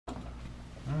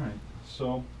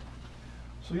All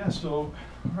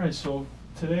right, so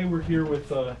today we're here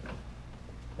with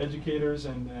educators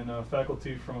and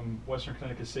faculty from Western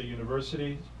Connecticut State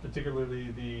University,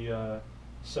 particularly the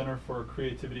Center for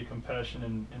Creativity, Compassion,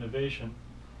 and Innovation.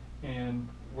 And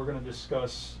we're going to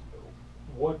discuss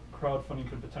what crowdfunding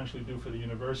could potentially do for the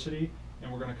university,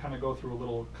 and we're going to kind of go through a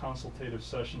little consultative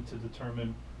session to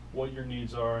determine what your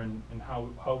needs are and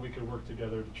how we could work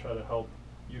together to try to help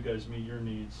you guys meet your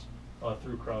needs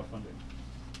through crowdfunding.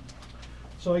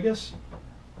 So I guess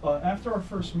after our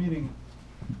first meeting,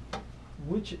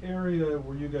 which area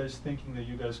were you guys thinking that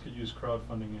you guys could use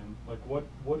crowdfunding in? Like what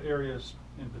areas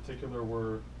in particular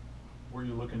were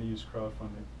you looking to use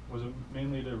crowdfunding? Was it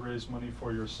mainly to raise money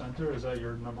for your center? Is that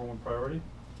your #1 priority?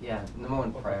 Yeah,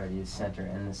 #1 priority is center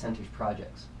and the center's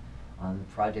projects. The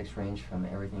projects range from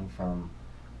everything from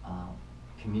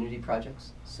community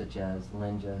projects, such as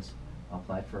Lynn just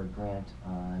applied for a grant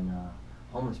on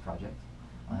homeless project,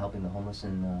 helping the homeless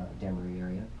in the Danbury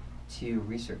area, to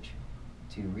research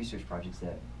projects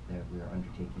that we're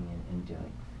undertaking and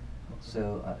doing.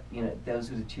 So, those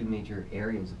are the two major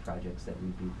areas of projects that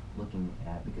we'd be looking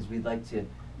at, because we'd like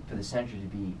for the center to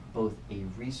be both a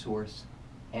resource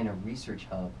and a research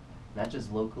hub, not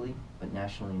just locally, but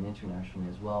nationally and internationally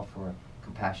as well, for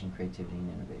compassion, creativity, and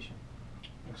innovation.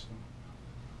 Excellent.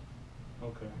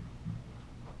 Okay.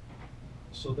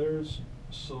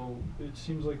 So it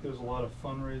seems like there's a lot of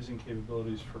fundraising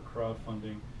capabilities for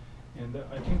crowdfunding, and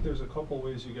I think there's a couple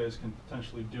ways you guys can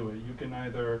potentially do it. You can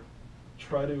either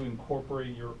try to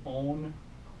incorporate your own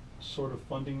sort of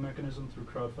funding mechanism through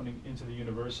crowdfunding into the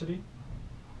university,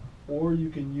 or you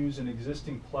can use an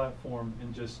existing platform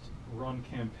and just run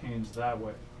campaigns that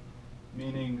way.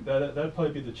 Meaning that'd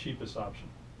probably be the cheapest option.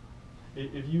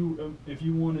 If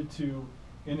you wanted to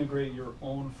integrate your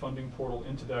own funding portal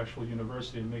into the actual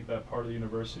university and make that part of the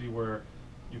university where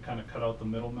you kind of cut out the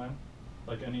middlemen,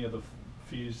 like any of the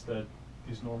fees that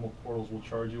these normal portals will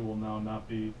charge you will now not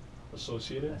be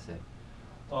associated. That's it.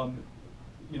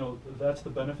 That's the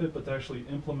benefit, but to actually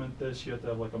implement this, you have to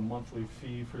have like a monthly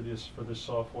fee for this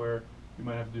software. You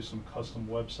might have to do some custom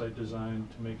website design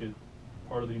to make it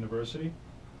part of the university.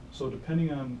 So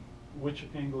depending on which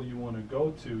angle you want to go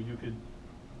to,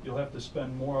 you'll have to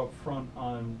spend more upfront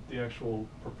on the actual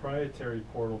proprietary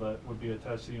portal that would be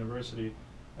attached to the university,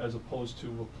 as opposed to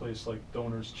a place like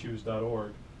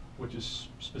DonorsChoose.org, which is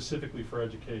specifically for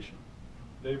education.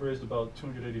 They've raised about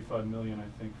 $285 million, I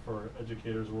think, for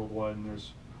educators worldwide, and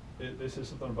they say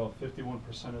something about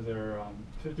 51% of their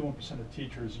 51% of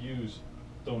teachers use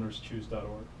DonorsChoose.org.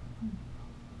 Mm-hmm.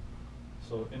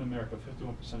 So in America,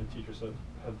 51% of teachers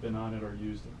have been on it or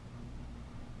used it.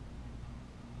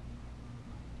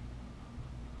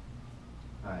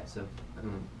 All right, so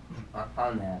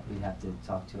on that, we have to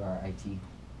talk to our IT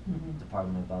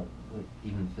department about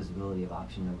even the feasibility of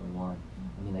option #1. I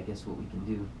mean, I guess what we can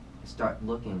do is start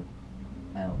looking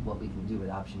at what we can do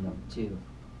with option #2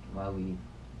 while we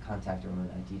contact our own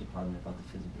IT department about the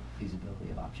feasibility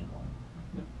of option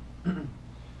 1.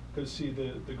 Because see,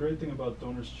 the great thing about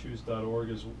DonorsChoose.org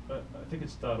is, I think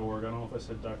it's .org, I don't know if I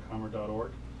said .com or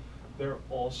 .org, they're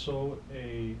also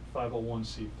a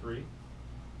 501c3,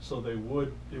 so it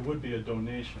would be a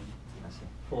donation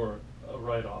for a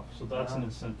write-off, so that's an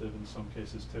incentive in some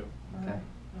cases too. Okay.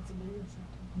 That's a big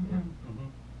incentive. Yeah.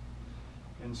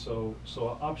 Mm-hmm. And so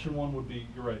option 1 would be,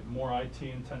 you're right, more IT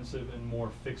intensive and more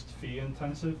fixed fee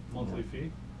intensive, monthly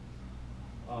fee.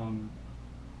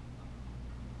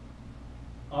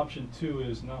 Option 2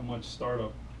 is not much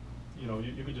startup.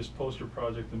 You could just post your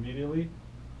project immediately,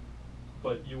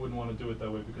 but you wouldn't want to do it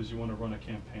that way because you want to run a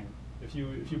campaign. If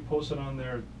you post it on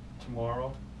there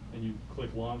tomorrow and you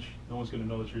click launch, no one's going to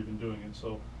know that you're even doing it.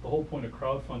 So the whole point of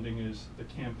crowdfunding is the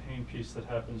campaign piece that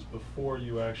happens before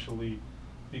you actually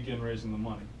begin raising the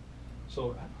money.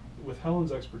 So with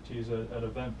Helen's expertise at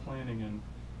event planning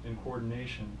and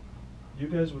coordination, you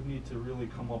guys would need to really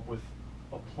come up with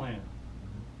a plan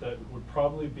that would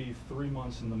probably be 3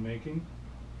 months in the making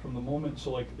from the moment.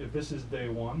 So like if this is day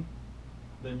 1,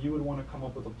 then you would want to come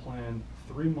up with a plan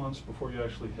 3 months before you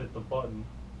actually hit the button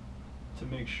to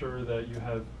make sure that you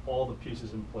have all the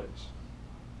pieces in place.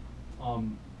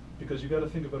 Because you got to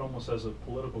think of it almost as a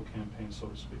political campaign, so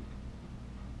to speak.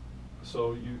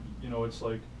 So it's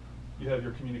like you have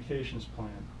your communications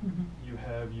plan, you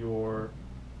have your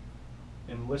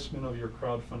enlistment of your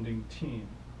crowdfunding team,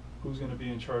 who's going to be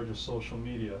in charge of social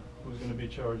media, who's going to be in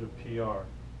charge of PR,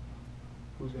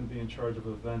 who's going to be in charge of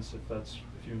events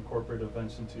if you incorporate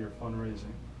events into your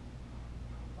fundraising,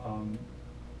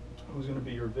 who's going to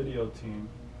be your video team,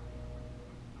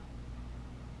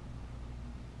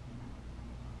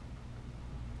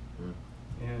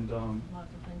 And A lot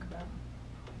to think about.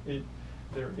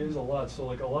 there is a lot. So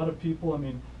like a lot of people, I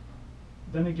mean,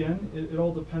 then again, it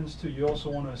all depends too. You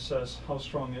also want to assess how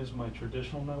strong is my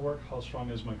traditional network, how strong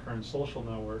is my current social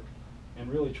network, and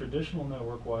really traditional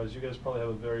network wise, you guys probably have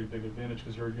a very big advantage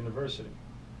because you're a university.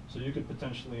 So you could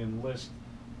potentially enlist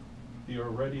the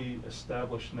already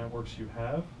established networks you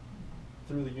have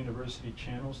through the university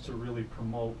channels to really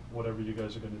promote whatever you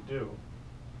guys are going to do.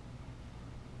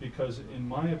 Because in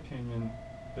my opinion,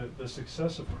 the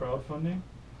success of crowdfunding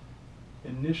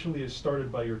initially is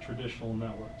started by your traditional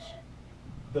networks.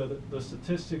 The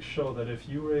statistics show that if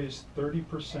you raise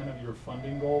 30% of your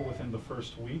funding goal within the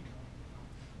first week,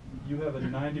 you have a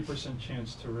 90%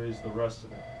 chance to raise the rest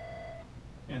of it.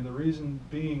 And the reason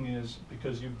being is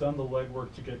because you've done the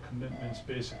legwork to get commitments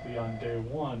basically on day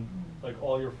one, like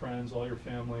all your friends, all your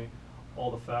family,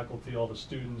 all the faculty, all the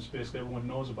students, basically everyone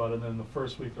knows about it, and then the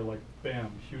first week they're like, bam,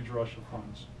 huge rush of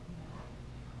funds.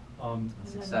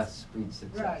 Success breeds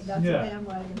success. Right, that's Yeah. a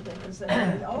bandwagon thing, because they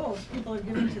say, oh, people are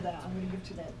giving to that, I'm gonna give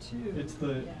to that too. It's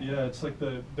it's like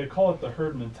they call it the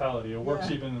herd mentality. It works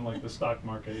Yeah. even in like the stock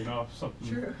market, you know, something,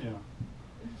 True. you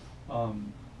know.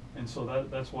 And so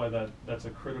that's why that's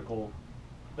critical,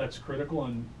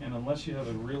 and unless you have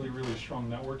a really, really strong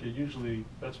network,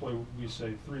 that's why we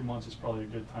say 3 months is probably a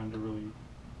good time to really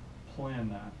plan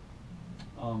that.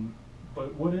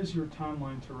 But what is your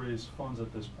timeline to raise funds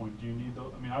at this point? Do you need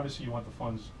those? I mean, obviously you want the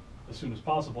funds as soon as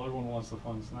possible. Everyone wants the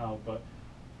funds now, but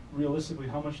realistically,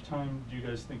 how much time do you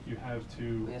guys think you have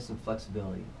to? We have some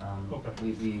flexibility.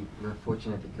 Okay. We were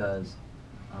fortunate because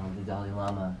the Dalai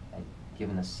Lama had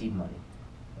given us seed money.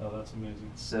 Oh, that's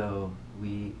amazing. So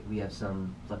we have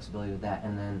some flexibility with that,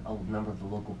 and then a number of the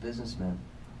local businessmen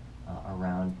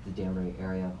around the Danbury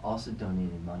area also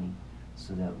donated money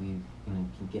so that we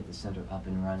can get the center up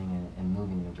and running and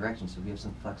moving in a direction. So we have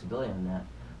some flexibility on that.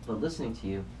 But listening to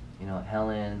you,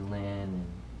 Helen, Lynn, and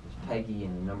there's Peggy,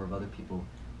 and a number of other people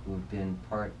who have been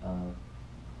part of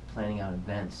planning out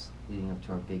events leading up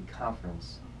to our big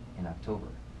conference in October.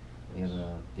 We have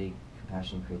a big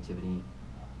Compassion and Creativity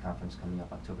conference coming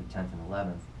up October 10th and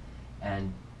 11th.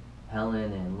 And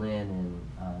Helen and Lynn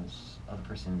and this other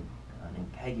person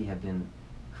named Peggy have been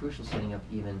crucial, setting up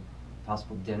even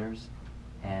possible dinners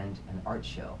and an art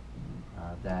show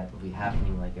that will be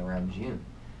happening like around June.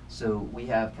 So we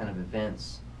have kind of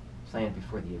events planned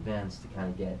before the events to kind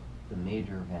of get the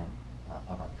major event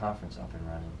of our conference up and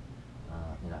running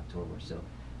in October. So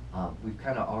we've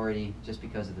kind of already, just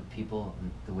because of the people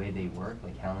and the way they work,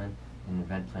 like Helen in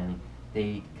event planning,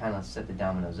 they kind of set the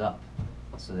dominoes up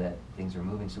so that things are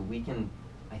moving. So we can,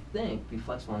 I think, be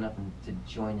flexible enough to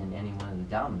join in any one of the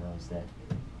dominoes that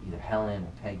either Helen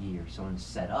or Peggy or someone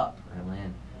set up, or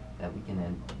Lynn, that we can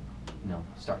then,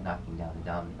 start knocking down the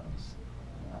dominoes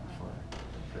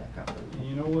for that conference.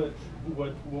 You know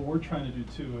what we're trying to do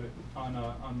too,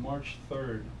 on March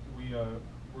 3rd,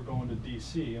 we're going to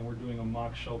DC and we're doing a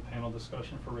mock show panel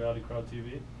discussion for Reality Crowd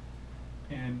TV.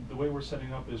 And the way we're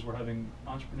setting up is we're having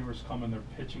entrepreneurs come and they're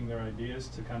pitching their ideas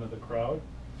to kind of the crowd.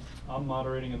 I'm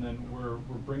moderating, and then we're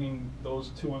bringing those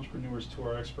 2 entrepreneurs to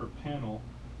our expert panel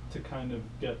to kind of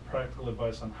get practical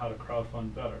advice on how to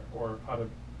crowdfund better, or how to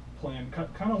plan,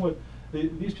 kind of what,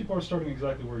 these people are starting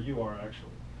exactly where you are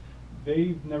actually.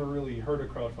 They've never really heard of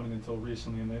crowdfunding until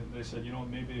recently, and they said,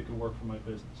 maybe it could work for my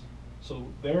business. So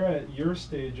they're at your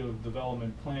stage of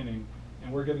development planning,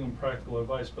 and we're giving them practical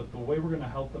advice, but the way we're going to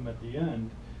help them at the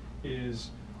end is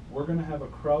we're going to have a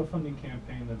crowdfunding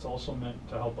campaign that's also meant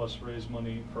to help us raise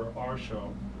money for our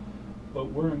show, but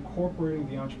we're incorporating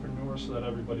the entrepreneurs so that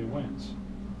everybody wins.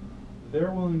 They're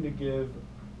willing to give,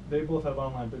 they both have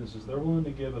online businesses, they're willing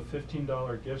to give a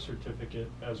 $15 gift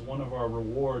certificate as one of our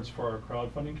rewards for our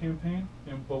crowdfunding campaign,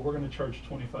 but we're going to charge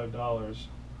 $25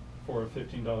 for a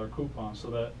 $15 coupon, so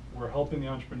that we're helping the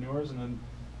entrepreneurs, and then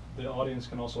the audience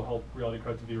can also help Reality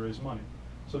Crowd TV raise money.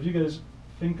 So if you guys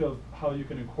think of how you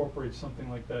can incorporate something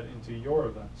like that into your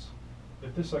events.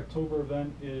 If this October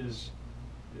event is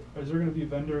there going to be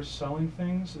vendors selling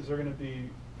things? Is there going to be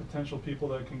potential people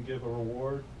that can give a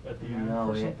reward at the end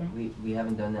for something? No, we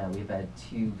haven't done that. We've had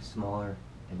 2 smaller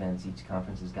events. Each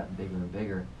conference has gotten bigger and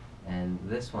bigger, and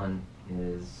this one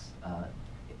is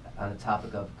on the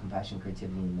topic of compassion,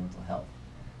 creativity, and mental health.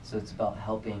 So it's about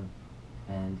helping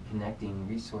and connecting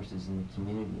resources in the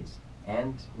communities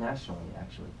and nationally,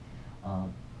 actually,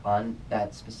 on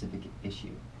that specific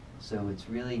issue. So it's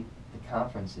really, the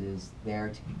conference is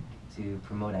there to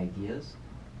promote ideas,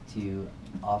 to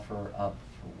offer up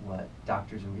what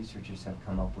doctors and researchers have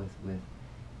come up with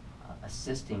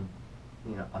assisting,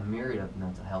 a myriad of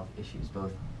mental health issues,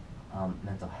 both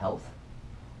mental health,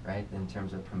 right, in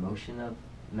terms of promotion of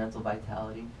mental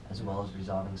vitality as well as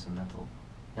resolving some mental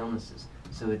illnesses.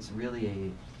 So it's really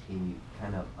a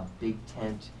kind of a big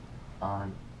tent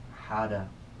on how to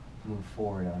move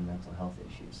forward on mental health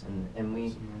issues. And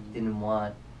we didn't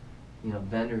want, you know,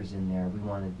 vendors in there. We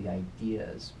wanted the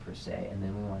ideas per se, and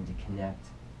then we wanted to connect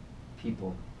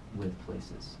people with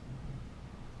places.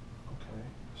 Okay,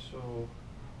 so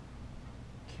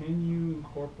can you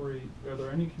incorporate, are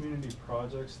there any community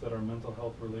projects that are mental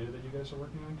health related that you guys are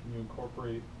working on? Can you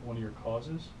incorporate one of your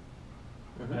causes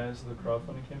as the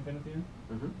crowdfunding campaign at the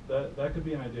end? That could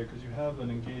be an idea, because you have an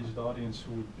engaged audience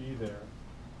who would be there,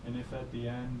 and if at the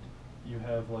end you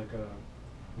have like a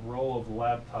row of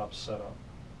laptops set up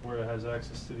where it has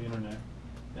access to the internet,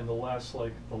 and the last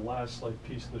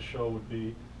piece of the show would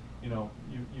be, you know,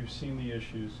 you've seen the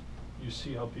issues, you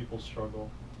see how people struggle.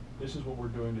 This is what we're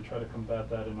doing to try to combat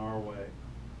that in our way,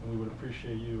 and we would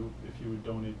appreciate you if you would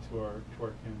donate to our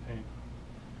campaign.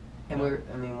 And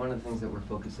one of the things that we're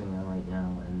focusing on right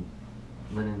now, and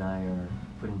Lynn and I are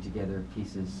putting together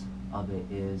pieces of it,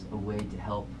 is a way to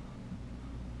help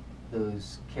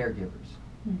those caregivers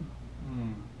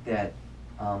that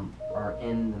are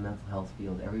in the mental health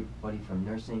field. Everybody from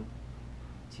nursing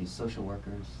to social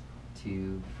workers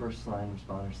to first line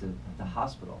responders to the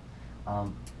hospital.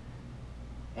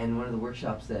 And one of the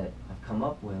workshops that I've come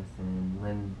up with, and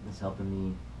Lynn is helping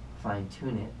me fine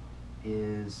tune it,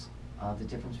 is the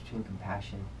difference between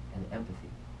compassion and empathy.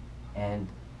 And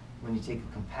when you take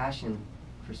a compassion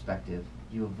perspective,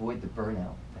 you avoid the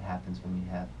burnout that happens when you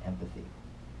have empathy.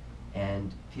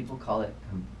 And people call it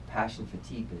compassion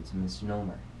fatigue, but it's a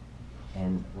misnomer.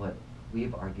 And what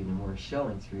we've argued, and we're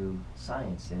showing through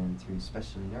science and through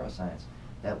especially neuroscience,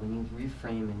 that when you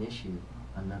reframe an issue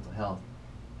on mental health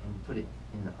and put it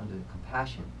under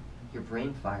compassion, your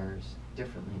brain fires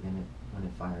differently than when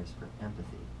it fires for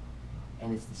empathy.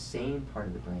 And it's the same part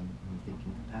of the brain, when you're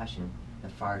thinking compassion,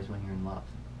 that fires when you're in love.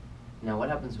 Now, what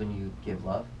happens when you give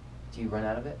love? Do you run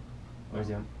out of it? Or is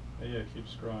it? Yeah, it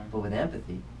keeps growing. But with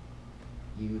empathy,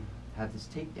 you have this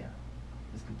takedown.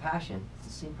 With compassion, it's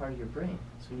the same part of your brain.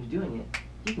 So when you're doing it,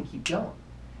 you can keep going.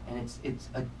 And it's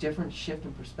a different shift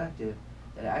in perspective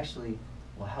that actually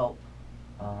will help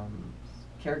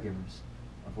caregivers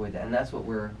avoid that. And that's what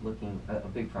we're looking, a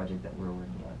big project that we're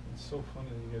working on. It's so funny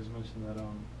that you guys mentioned that.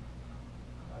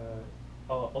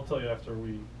 I'll tell you after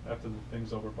the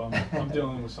thing's over, but I'm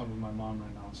dealing with something with my mom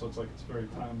right now, so it's very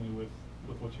timely with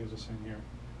what you guys are saying here.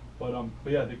 But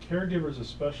yeah, the caregivers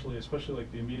especially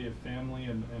like the immediate family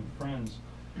and friends,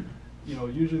 you know,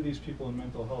 usually these people in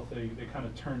mental health, they kind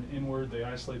of turn inward, they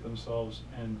isolate themselves,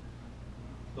 and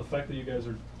the fact that you guys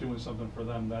are doing something for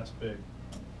them, that's big.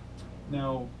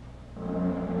 Now,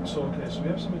 so we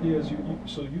have some ideas.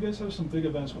 So you guys have some big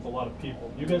events with a lot of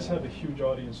people. You guys have a huge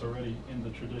audience already in the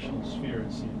traditional sphere,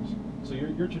 it seems. So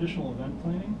your traditional event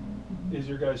planning is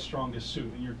your guys' strongest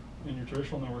suit, and your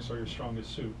traditional networks are your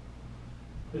strongest suit.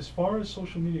 As far as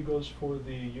social media goes for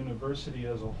the university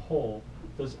as a whole,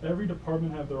 does every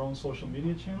department have their own social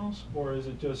media channels, or is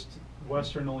it just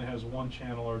Western only has one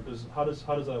channel, or how does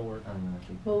that work? I don't know, I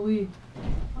think. Well, we,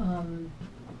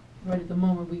 right at the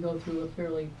moment, we go through a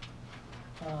fairly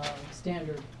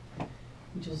standard,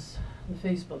 which is the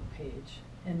Facebook page,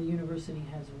 and the university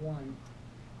has one,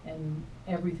 and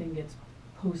everything gets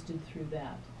posted through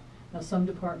that. Now, some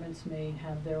departments may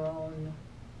have their own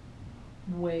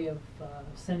way of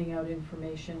sending out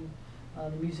information.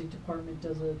 The music department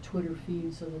does a Twitter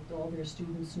feed so that all their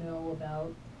students know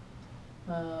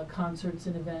about concerts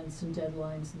and events and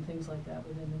deadlines and things like that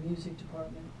within the music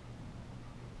department.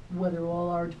 Whether all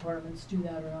our departments do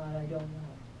that or not, I don't know,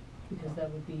 because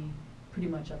that would be pretty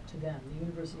much up to them. The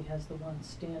university has the one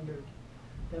standard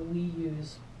that we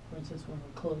use, for instance, when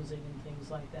we're closing and things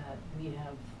like that. We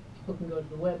have, people can go to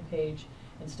the web page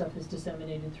and stuff is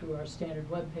disseminated through our standard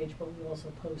web page, but we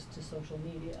also post to social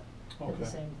media at the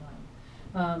same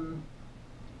time.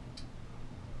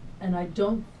 And I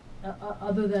don't,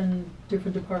 other than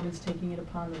different departments taking it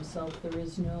upon themselves, there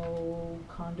is no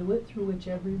conduit through which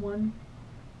everyone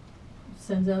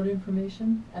sends out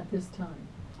information at this time.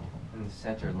 And the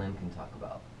center, Lynn can talk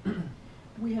about.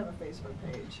 We have a Facebook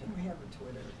page and we have a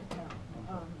Twitter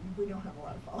account. We don't have a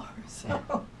lot of followers,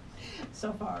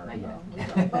 so far. Not yet.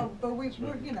 We don't. But we're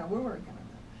working on that.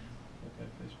 Okay,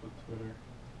 Facebook, Twitter.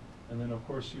 And then, of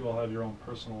course, you all have your own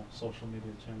personal social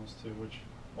media channels, too, which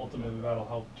ultimately that'll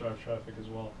help drive traffic as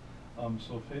well.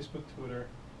 So Facebook, Twitter.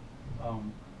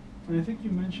 And I think you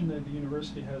mentioned that the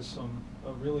university has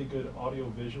a really good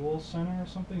audio-visual center or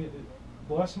something.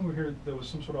 The last time we were here, there was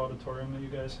some sort of auditorium that you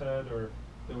guys had, or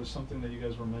there was something that you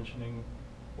guys were mentioning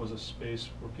was a space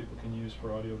where people can use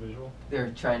for audio-visual.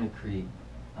 They're trying to create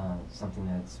something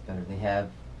that's better. They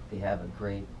have a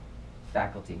great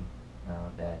faculty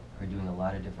that are doing a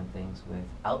lot of different things with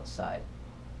outside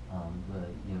the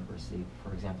university.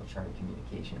 For example, charter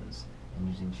communications and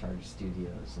using charter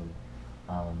studios,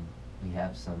 and we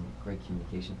have some great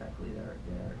communication faculty that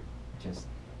are just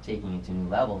taking it to new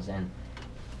levels. And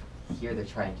here they're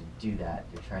trying to do that.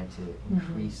 They're trying to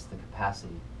increase the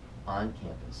capacity on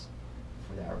campus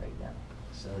for that right now.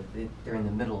 So they're in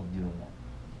the middle of doing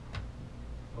that.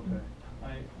 Okay.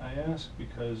 I ask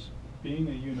because being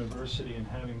a university and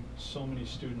having so many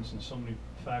students and so many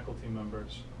faculty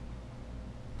members,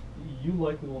 you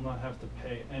likely will not have to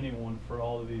pay anyone for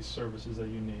all of these services that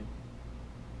you need.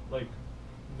 Like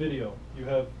video, you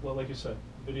have, well, like you said,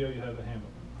 video, you have a handle.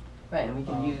 Right, and we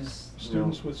can use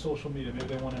students with social media. Maybe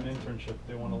they want an internship.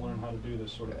 They want to learn how to do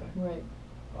this sort of thing. Right.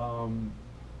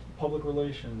 Public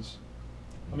relations.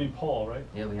 I mean, Paul, right?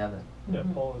 Yeah, we have that. Yeah,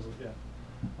 Mhm. Paul is, yeah.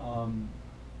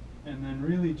 And then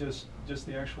really just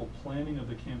the actual planning of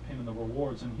the campaign and the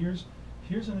rewards. And here's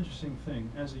an interesting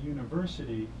thing. As a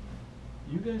university,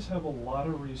 you guys have a lot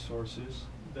of resources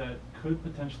that could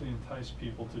potentially entice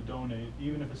people to donate,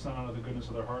 even if it's not out of the goodness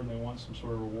of their heart and they want some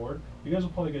sort of reward. You guys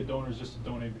will probably get donors just to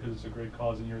donate because it's a great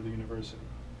cause and you're the university.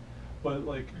 But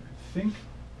like,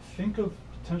 think of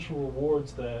potential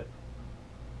rewards that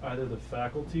either the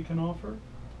faculty can offer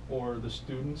or the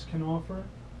students can offer.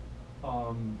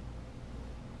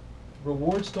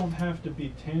 Rewards don't have to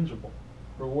be tangible.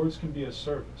 Rewards can be a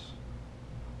service.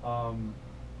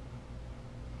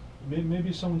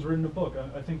 Maybe someone's written a book.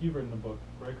 I think you've written a book,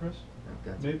 right, Chris?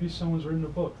 Okay. Maybe someone's written a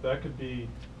book. That could be,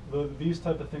 these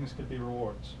type of things could be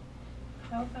rewards.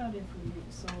 How about if we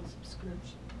sold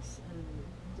subscriptions and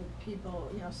the people,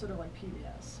 you know, sort of like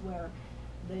PBS, where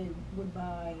they would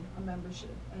buy a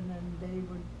membership and then they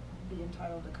would be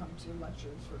entitled to come to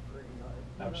lectures for free,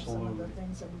 or you know, some of the Absolutely.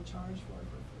 things that we charge for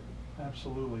free.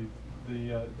 Absolutely.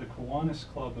 The Kiwanis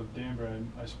Club of Danbury,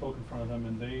 I spoke in front of them,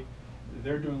 and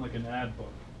they're doing like an ad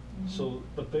book. So,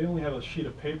 but they only have a sheet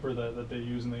of paper that they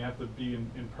use, and they have to be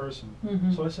in person.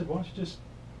 Mhm. So I said, why don't you just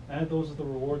add those as the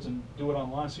rewards and do it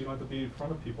online, so you don't have to be in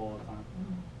front of people all the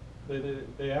time.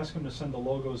 They ask them to send the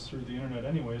logos through the internet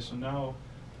anyway, so now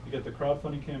you get the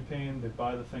crowdfunding campaign, they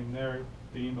buy the thing there,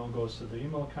 the email goes to the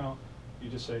email account, you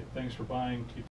just say, thanks for buying, keep